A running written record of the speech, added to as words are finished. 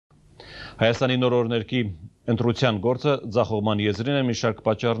Հայաստանի նոր օրներքի ընտրության գործը ձախողման եզրին է մի շարք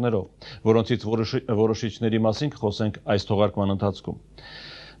պատճառներով, որոնցից որոշիչների մասին կխոսենք այս թողարկման ընթացքում։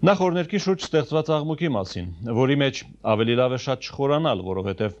 Նախ օրներքի շուրջ ստեղծված աղմուկի մասին, որի մեջ ավելի լավ է շատ չխորանալ,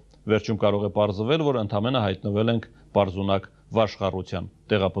 որովհետև վերջում կարող է պարզվել, որ ընդամենը հայտնվել ենք պարզունակ վաշխառության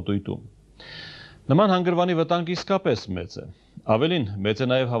տեղապտույտում։ Նման հանգրվանի վտանգը իսկապես մեծ է։ Ավելին, մեծ է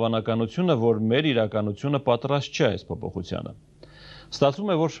նաև հավանականությունը, որ մեր իրականությունը պատրաստ չէ այս փոփոխությանը։ Ստացվում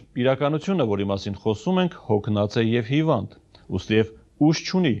է, որ իրականությունը, որի մասին խոսում ենք, հոգնած է և հիվանդ, ուստիև ուժ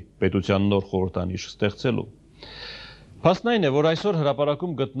չունի պետության նոր խորհրդանիշ ստեղծելու։ Փաստն այն է, որ այսօր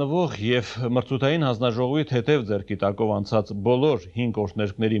հրապարակում գտնվող և մրցութային հանձնաժողովի թեթև ձեռքի տակով անցած բոլոր 5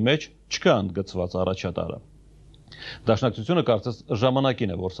 օրհներգների մեջ չկա ընդգծված առաջատարը։ Դաշնակցությունը կարծես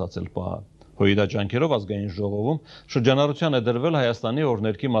ժամանակին է որսացել պահը։ Հոյիդա ջանքերով ազգային ժողովում շրջանառության է դրվել Հայաստանի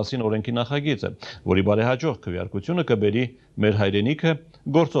օրհներգի մասին օրենքի նախագիծը, որի բարեհաջող քվեարկությունը կբերի մեր հայրենիքը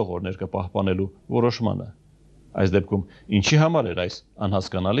գործող օրհներգը պահպանելու որոշմանը։ Այս դեպքում ինչի համար էր այս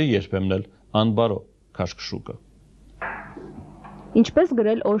անհասկանալի, երբեմն էլ անբարո քաշքշուկը։ Ինչպես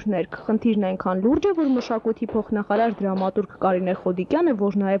գրել օրհներգ, խնդիրն այնքան լուրջ է, որ մշակույթի փոխնախարար դրամատուրգ Կարինե Խոդիկյանը,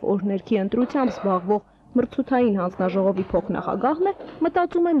 որ նաև օրհներգի ընտրությամբ զբաղվող մրցութային հանձնաժողովի փոխնախագահն է,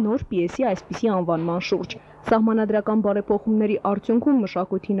 մտածում է նոր պիեսի այսպիսի անվանման շուրջ։ Սահմանադրական բարեփոխումների արդյունքում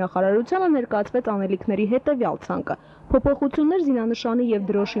մշակույթի նախարարությանը ներկայացվեց անելիքների հետևյալ ցանկը՝ փոփոխություններ զինանշանի և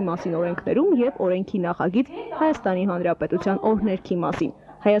դրոշի մասին օրենքներում և օրենքի նախագիծ Հայաստանի Հանրապետության օրհներգի մասին։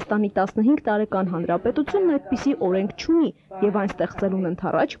 Հայաստանի 15 տարեկան հանրապետությունն այդպիսի օրենք չունի և այն ստեղծելուն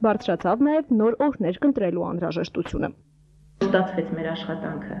ընդառաջ բարձրացավ նաև նոր օրհներգ ընտրելու անհրաժեշտությունը։ Ստացվեց մեր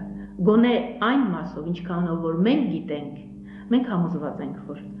աշխատանքը, գոնե այն մասով, ինչքանով որ մենք գիտենք, մենք համոզված ենք,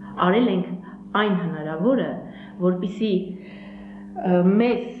 որ արել ենք այն հնարավորը, որպեսզի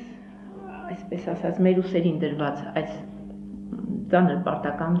մեզ, այսպես ասած, մեր ուսերին դրված այս ծանր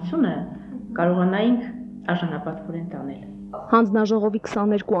պարտականությունը կարողանայինք արժանապատվորեն տանել։ Հանձնաժողովի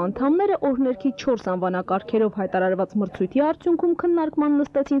 22 անդամները օրհներգի 4 անվանակարգերով հայտարարված մրցույթի արդյունքում քննարկման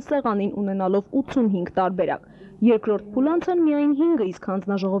նստեցին սեղանին ունենալով 85 տարբերակ։ Երկրորդ փուլանցան միայն 5-ը, իսկ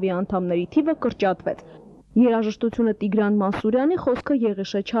հանձնաժողովի անդամների թիվը կրճատվեց։ Երաժշտությունը Տիգրան Մանսուրյանի, խոսքը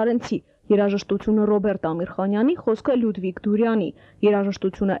Եղիշե Չարենցի, երաժշտությունը Ռոբերտ Ամիրխանյանի, խոսքը Լյուդվիգ Դուրյանի,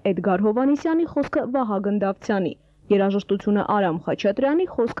 երաժշտությունը Էդգար Հովհաննիսյանի, խոսքը Վահագն Դավթյանի, երաժշտությունը Արամ Խաչատրյանի,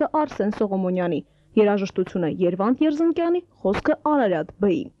 խոսքը Արսեն Սողոմոնյանի, երաժշտությունը Երվանդ Երզնկյանի, խոսքը Արարատ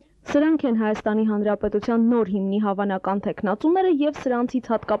Բ-ի։ Սրանք են Հայաստանի Հանրապետության նոր հիմնի հավանական թեկնածուները և սրանցից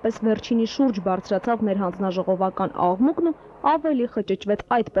հատկապես վերջինի շուրջ բարձրացավ ներհանձնաժողովական աղմուկն ու ավելի խճճվեց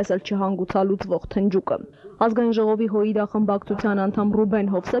այդպես էլ չհանգուցալուծվող թնջուկը։ Ազգային ժողովի Հոյիդա խմբակցության անդամ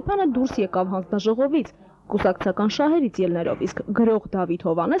Ռուբեն Հովսեփյանը դուրս եկավ հանձնաժողովից կուսակցական շահերից ելներով, իսկ գրող ԴԱՎԻԹ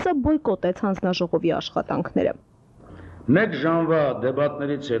ՀՈՎՀԱՆՆԵՍը բոյկոտեց հանձնաժողովի աշխատանքները։ Մեկ ժամվա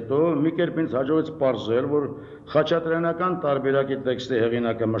դեբատներից հետո մի կերպ ինձ հաջողվեց պարզել, որ խաչատրյանական տարբերակի տեքստի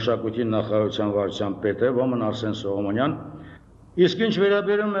հեղինակը մշակույթի նախարարության վարչության պետ է Ոմն Արսեն Սողոմոնյան, իսկ ինչ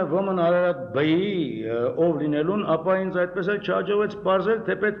վերաբերում է Ոմն Արարատ Բ-ի ով լինելուն, ապա ինձ այդպես էլ չհաջողվեց պարզել,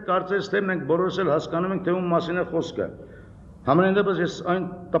 թե պետք կարծես թե մենք բոլորս էլ հասկանում ենք, թե ում մասին է խոսքը։ Համենայն դեպս ես այն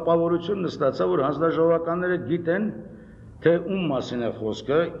տպավորությունն ստացա, որ հանձնաժողովականները գիտեն, թե ում մասին է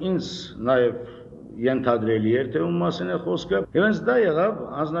խոսքը, ինձ նաև ենթադրելի էր, թե ում մասին է խոսքը, և հենց դա եղավ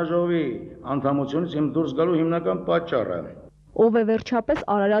հանձնաժողովի անդամությունից իմ դուրս գալու հիմնական պատճառը։ Ով է վերջապես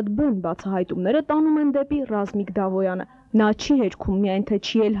Արարատ Բ-ն, բացահայտումները տանում են դեպի Ռազմիկ Դավոյանը։ Նա չի հերքում, միայն թե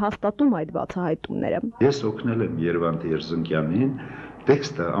չի էլ հաստատում այդ բացահայտումները։ Ես օգնել եմ Երվանդ Երզնկյանին,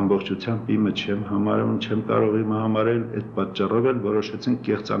 տեքստը ամբողջությամբ իմը չեմ համարում, չեմ կարող իմը համարել, այդ պատճառով էլ որոշեցինք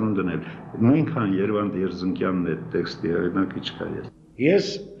կեղծանուն դնել։ Նույնքան Երվանդ Երզնկյանն է տեքստի հեղինակը չկա ես։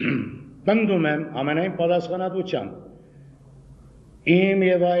 Ես պնդում եմ ամենայն պատասխանատվությամբ իմ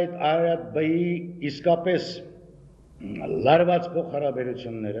և այդ Արարատ Բ-ի իսկապես լարված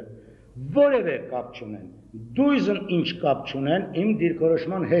փոխհարաբերությունները որևէ կապ չունեն, դույզն ինչ կապ չունեն իմ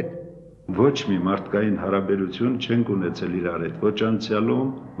դիրքորոշման հետ։ Ոչ մի մարդկային հարաբերություն չենք ունեցել իրար հետ, ոչ անցյալում,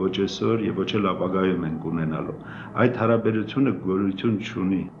 ոչ այսօր և ոչ էլ ապագայում ենք ունենալու։ Այդ հարաբերությունը գոյություն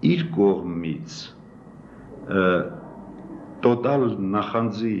չունի։ Իր կողմից տոտալ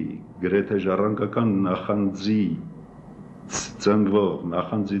նախանձի, գրեթե ժառանգական նախանձի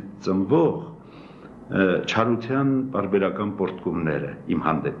ծնվող չարության պարբերական պորտկումները իմ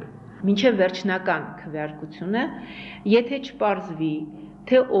հանդեպ։ Մինչև վերջնական քվեարկությունը, եթե չպարզվի,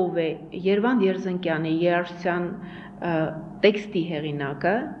 թե ով է Երվանդ Երզնկյանի երաժշտության տեքստի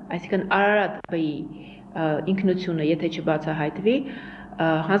հեղինակը, այսինքն Արարատ Բ-ի ինքնությունը, եթե չբացահայտվի,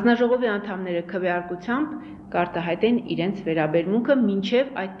 հանձնաժողովի անդամները քվեարկությամբ կարտահայտեն իրենց վերաբերմունքը մինչև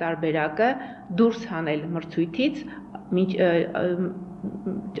այդ տարբերակը դուրս հանել մրցույթից,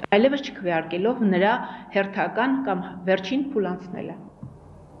 այլևս չքվեարկելով նրա հերթական կամ վերջին փուլանցնելը։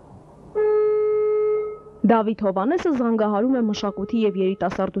 ԴԱՎԻԹ ՀՈՎՀԱՆՆԵՍը զանգահարում է մշակույթի և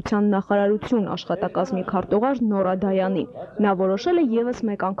երիտասարդության նախարարություն աշխատակազմի քարտուղար Նորա Դայանին։ Նա որոշել է ևս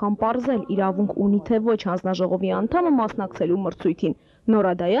մեկ անգամ պարզել իրավունք ունի թե ոչ հանձնաժողովի անդամը մասնակցելու մրցույթին։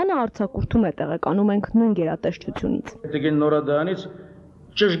 Նորա Դայանը արձակուրդում է, տեղեկանում ենք նույն գերատեսչությունից։ Տիկին Նորա Դայանից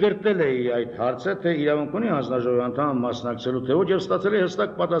ճշգրտել է այդ հարցը, թե իրավունք ունի հանձնաժողովի անդամը մասնակցելու թե ոչ, եւ ստացել է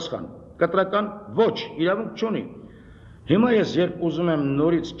հստակ պատասխան։ Կտրական ոչ, իրավունք չունի։ Հիմա ես երբ ուզում եմ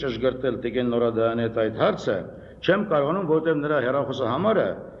նորից ճշգրտել տիկին Նորա Դայանի հետ այդ հարցը, չեմ կարողանում, որովհետև նրա հեռախոսահամարը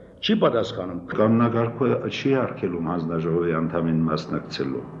չի պատասխանում։ Կանոնակարգը չի արգելում հանձնաժողովի անդամին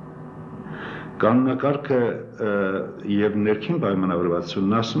մասնակցելու։ Կանոնակարգը եւ ներքին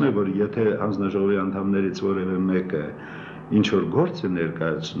պայմանավորվածությունն ասում է, որ եթե հանձնաժողովի անդամներից որևէ մեկը ինչ որ գործ է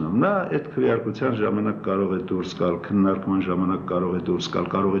ներկայացնում, նա այդ քվեարկության ժամանակ կարող է դուրս գալ, քննարկման ժամանակ կարող է դուրս գալ,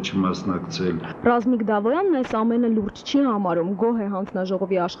 կարող է չմասնակցել։ Ռազմիկ Դավոյանն այս ամենը լուրջ չի համարում, գոհ է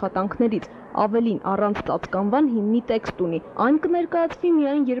հանձնաժողովի աշխատանքներից, ավելին առանց ծածկանվան հիմնի տեքստ ունի, այն կներկայացվի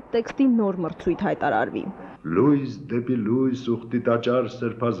միայն երբ տեքստի նոր մրցույթ հայտարարվի։ Լույս դեպի լույս ուխտի տաճար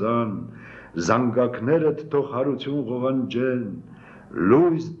սրբազան, զանգակներդ թող հարություն ղովանջեն,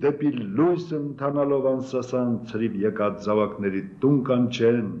 լույս դեպի լույս ընթանալով անսասան ցրիվ եկած զավակների տուն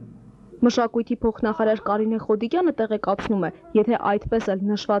կանչեն։ Մշակույթի փոխնախարար Կարինե Խոդիկյանը տեղեկացնում է, եթե այդպես էլ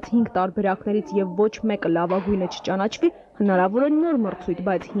նշված 5 տարբերակներից եւ ոչ մեկը լավագույնը չճանաչվի, հնարավոր է նոր մրցույթ,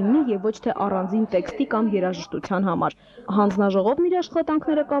 բայց հիմնի եւ ոչ թե առանձին տեքստի կամ երաժշտության համար։ Հանձնաժողովն իր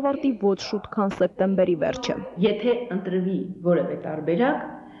աշխատանքները կավարտի ոչ շուտ, քան սեպտեմբերի վերջը։ Եթե ընտրվի որևէ տարբերակ,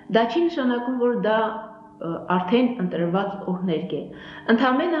 դա չի նշանակում, որ դա արդեն ընտրված օրհներկ է։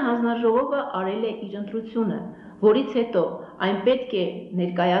 Ընդամենը հանձնաժողովը արել է իր ընտրությունը, որից հետո այն պետք է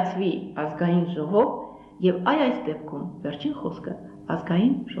ներկայացվի ազգային ժողով եւ այս դեպքում վերջին խոսքը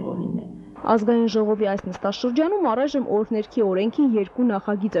ազգային ժողովինն է։ Ազգային ժողովի այս նստաշրջանում առայժմ օրհներքի օրենքի 2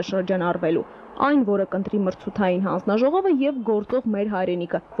 նախագիծ է շրջանառվելու։ Այն, որը կընտրի մրցութային հանձնաժողովը եւ գործող մեր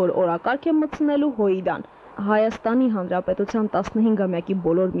հայրենիքը, որ օրակարգ է մտցնելու ՀՅԴ-ն։ Հայաստանի Հանրապետության 15-ամյակի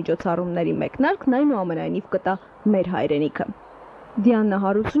բոլոր միջոցառումների մեկնարկն այնուամենայնիվ կտա մեր հայրենիքը։ Դիանա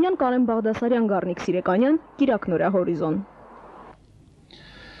Հարությունյան, Կարեն Բաղդասարյան, Գառնիկ Սիրեկանյան, Կիրակնորա, Հորիզոն։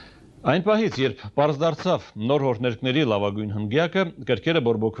 Այն պահից, երբ պարզ դարձավ նոր օրհներկների լավագույն հնգյակը, կրկերը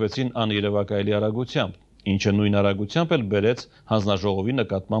բորբոքվեցին աներևակայելի արագությամբ, ինչը նույն արագությամբ էլ բերեց հանձնաժողովի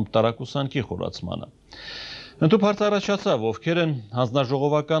նկատմամբ տարակուսանքի խորացմանը։ Ընդհանուր առաջացավ, ովքեր են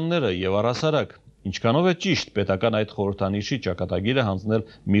հանձնաժողովականները եւ առհասարակ, ինչքանով է ճիշտ պետական այդ խորհրդանիշի ճակատագիրը հանձնել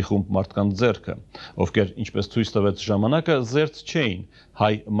մի խումբ մարդկանց ձեռքը, ովքեր, ինչպես ցույց տվեց ժամանակը, զերծ չէին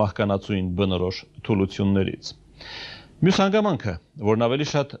հայ մահկանացուին բնորոշ թուլություններից։ Մյուս հանգամանքը, որն ավելի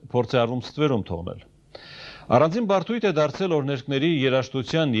շատ փորձ է արվում ստվերում թողնել։ Առանձին բարդույթ է դարձել օրհներկների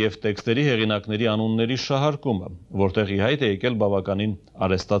երաժշտության եւ տեքստերի հեղինակների անունների շահարկումը, որտեղ ի հայտ է եկել բավականին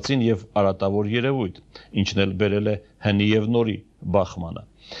արեստացին եւ արատավոր երևույթ, ինչն էլ բերել է հնի եւ նորի բախմանը։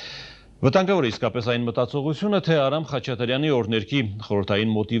 Վտանգավոր է իսկապես այն մտածողությունը, թե Արամ Խաչատրյանի օրհներքի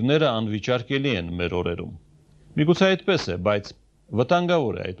խորհրդային մոտիվները անվիճարկելի են մեր օրերում։ Միգուցե այդպես է, բայց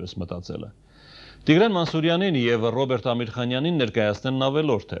վտանգավոր է այդպես մտածելը։ Տիգրան Մանսուրյանին եւ Ռոբերտ Ամիրխանյանին ներկայացնելն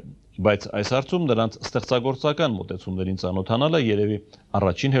ավելորդ է, բայց այս հարցում նրանց ստեղծագործական մոտեցումներին ծանոթանալը երևի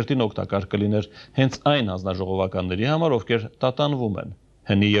առաջին հերթին օգտակար կլիներ հենց այն հանձնաժողովականների համար, ովքեր տատանվում են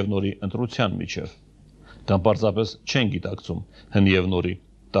հնի եւ նորի ընտրության միջև, կամ պարզապես չեն գիտակցում հնի եւ նորի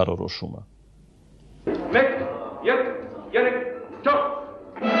տարորոշումը։ 1, 2, 3, 4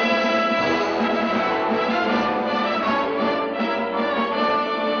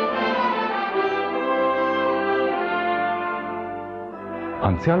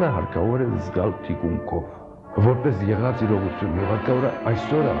 Անցյալը հարկավոր է զգալ թիկունքով, որպես եղած իրողություն, եւ հարկավոր է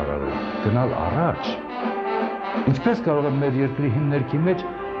այսօր արարել, գնալ առաջ։ Ինչպես կարող է մեր երկրի հիմներքի մեջ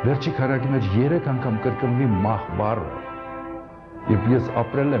վերջի քառակի մեջ 3 անգամ կրկնվի մահ բառը, եւ ես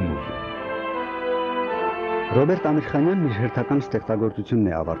ապրել եմ ուզում։ Ռոբերտ Ամիրխանյանն իր հերթական ստեղծագործությունն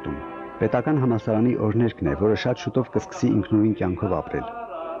է ավարտում։ Պետական համալսարանի օրհներկն է, որը շատ շուտով կսկսի ինքնուրույն կյանքով ապրել։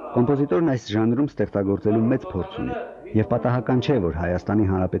 Կոմպոզիտորն այս ժանրում ստեղծագործելու մեծ փորձ ունի, եւ պատահական չէ, որ Հայաստանի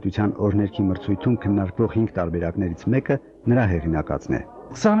Հանրապետության օրհներքի մրցույթում քննարկվող 5 տարբերակներից մեկը նրա հեղինակածն է։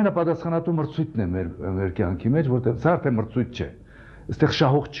 Սա ամենապատասխանատու մրցույթն է մեր կյանքի մեջ, որտեղ սա արդեն մրցույթ չէ։ Այստեղ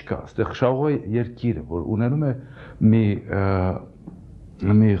շահող չկա, այստեղ շահողը երկիրը, որ ունենում է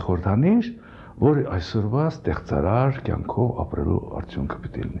մի խորհրդանիշ, որը այսօրվա ստեղծարար կյանքով ապրելու արդյունքը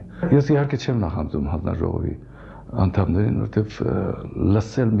պիտի լինի։ Ես իհարկե չեմ նախանձում հանձնաժողովի անդամներին, որովհետև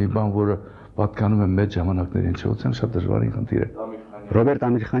լսել մի բան, որը պատկանում է մեծ ժամանակներին չոցեմ, շատ դժվարին խնդիր է։ Ռոբերտ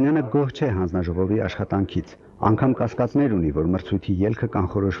Ամիրխանյանը գոհ չէ հանձնաժողովի աշխատանքից, անգամ կասկածներ ունի, որ մրցույթի ելքը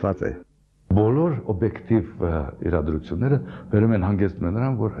կանխորոշված է։ Բոլոր օբյեկտիվ իրադրությունները վերում են հանգեցնում են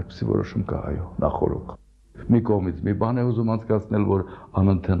նրան, որ այդպիսի որոշում կա, այո, նախորոք։ Մի կողմից մի բան է ուզում անցկացնել, որ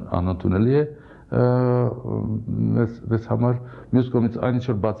անընդունելի է մեզ համար, մյուս կողմից այն ինչ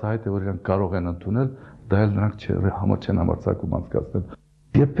որ բացահայտ է, որ իրանք կարող են ընդունել, դա էլ նրանք չեն համարձակվում անցկացնել։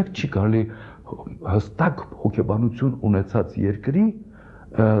 Երբեք չի կարելի հստակ հոգեբանություն ունեցած երկրի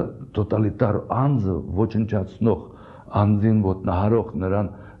տոտալիտար անձը ոչնչացնող, անձին ոտնահարող,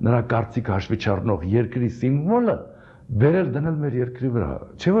 նրա կարծիքը հաշվի չառնող երկրի սիմվոլը բերել դնել մեր երկրի վրա,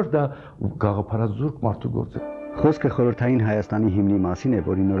 չէ՞ որ դա գաղափարազուրկ մարդու գործ է։ Խոսքը խորհրդային Հայաստանի հիմնի մասին է,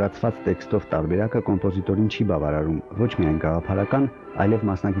 որի նորացված տեքստով տարբերակը կոմպոզիտորին չի բավարարում ոչ միայն գաղափարական, այլև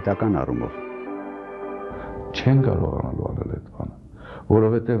մասնագիտական առումով։ Չեն կարողանալու անել այդ բանը,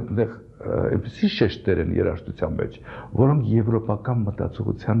 որովհետև այնտեղ այնպիսի շեշտեր են երաժշտության մեջ, որոնք եվրոպական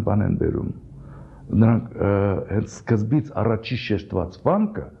մտածողության բան են բերում։ Նրանք հենց սկզբից առաջի շեշտված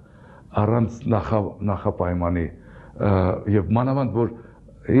վանկը առանց նախապայմանի եւ մանավանդ որ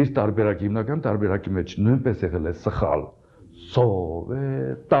իր տարբերակի հիմնական տարբերակի մեջ նույնպես եղել է սխալ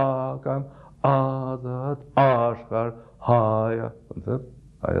սովետական ազատ աշխարհ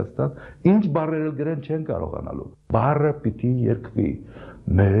Հայաստան ինչ բառեր էլ գրեն չեն կարողանալու բառը պիտի երկվի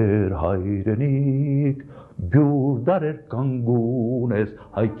մեր հայրենիք բյուր դարեր կանգուն ես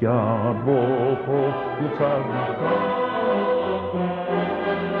հայկյան ողողությունն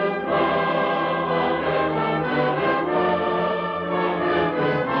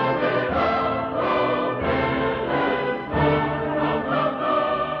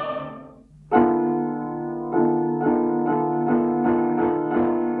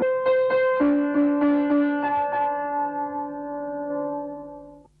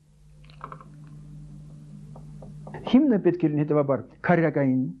Հիմնը պետք է լինի հետևաբար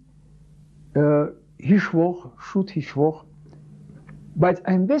քարերակային հիշվող, շուտ հիշվող, բայց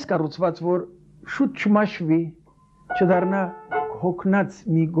այնպես կառուցված, որ շուտ չմաշվի, չդառնա հոգնած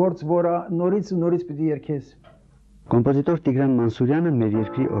մի գործ, որը նորից ու նորից պիտի երգես։ Կոմպոզիտոր Տիգրան Մանսուրյանը մեր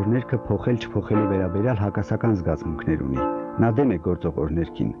երկրի օրներքը փոխել-չփոխելի վերաբերյալ հակասական զգացմունքներ ունի։ Նա դեմ է գործող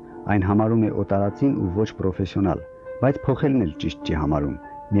օրներքին, այն համարում է օտարածին ու ոչ պրոֆեսիոնալ, բայց փոխելն էլ ճիշտ չի համարում,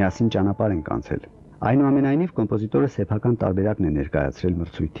 միասին ճանապարհ են կանցել։ Այնուամենայնիվ կոմպոզիտորը սեփական տարբերակն է ներկայացրել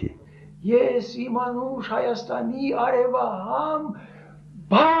մրցույթի։ Ես իմ անուշ Հայաստանի արևահամ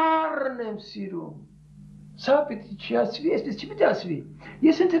բառն եմ սիրում։ Սա պիտի չի ասվի, այսպես չի պիտի ասվի։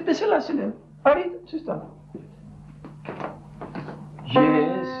 Ես այդպես էլ ասել եմ։ Արի, ցույց տամ։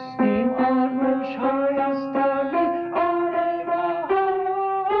 Ես իմ անուշ Հայաստանի արևահամ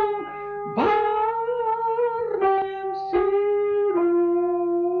բառն եմ սիրում։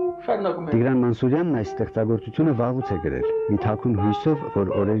 Շարունակում եմ։ Տիգրան Մանսուրյանն այս ստեղծագործությունը վաղուց է գրել, մի թաքուն հույսով, որ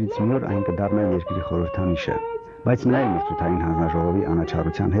օրերից մի օր այն կդառնա երկրի խորհրդանիշը, բայց նա էլ մրցութային հանձնաժողովի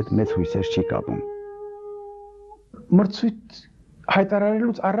անաչառության հետ մեծ հույսեր չի կապում։ Մրցույթ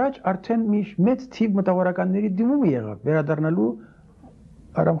հայտարարելուց առաջ արդեն մի մեծ թիվ մտավորականների դիմումը եղավ վերադառնալու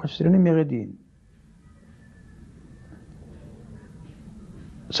Արամ Խաչատրյանի մեղեդիին։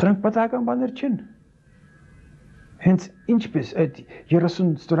 Սրանք պատահական բաներ չեն։ Հենց ինչպես այդ 30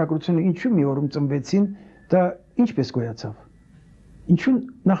 ստորագրությունը ինչու մի օրում ծնվեցին, դա ինչպես գոյացավ։ Ինչու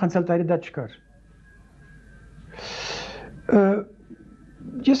նախանցյալ տարի դա չկար։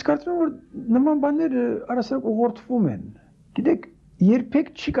 Ես կարծում եմ, որ նման բաներ առասարակ ուղղորդվում են։ Գիտեք, երբեք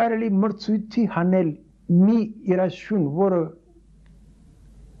չի կարելի մրցույթի հանել մի երաժշուն, որը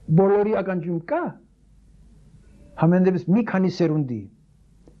բոլորի ականջում կա, համենայնիվ մի քանի սերունդի։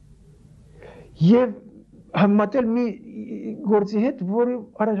 Եվ համատել մի գործի հետ, որը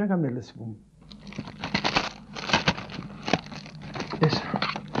առաջ անգամ է լսվում։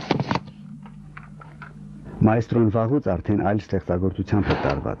 Մայստրոն վաղուց արդեն այլ ստեղծագործությամբ է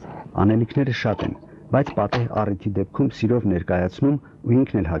տարված։ Անելիքները շատ են, բայց պատեհ առիթի դեպքում սիրով ներկայացնում ու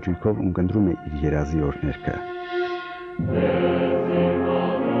ինքն էլ հաճույքով ունկնդրում է իր երազի օրհներքը։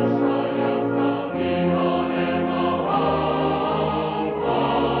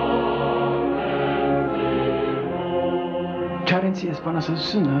 Չարենցի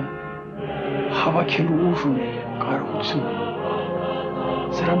էսպանասացությունը հավաքելու ուժ ունի, կարողություն։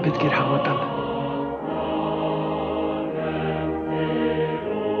 Սրան պետք էր հավատալ։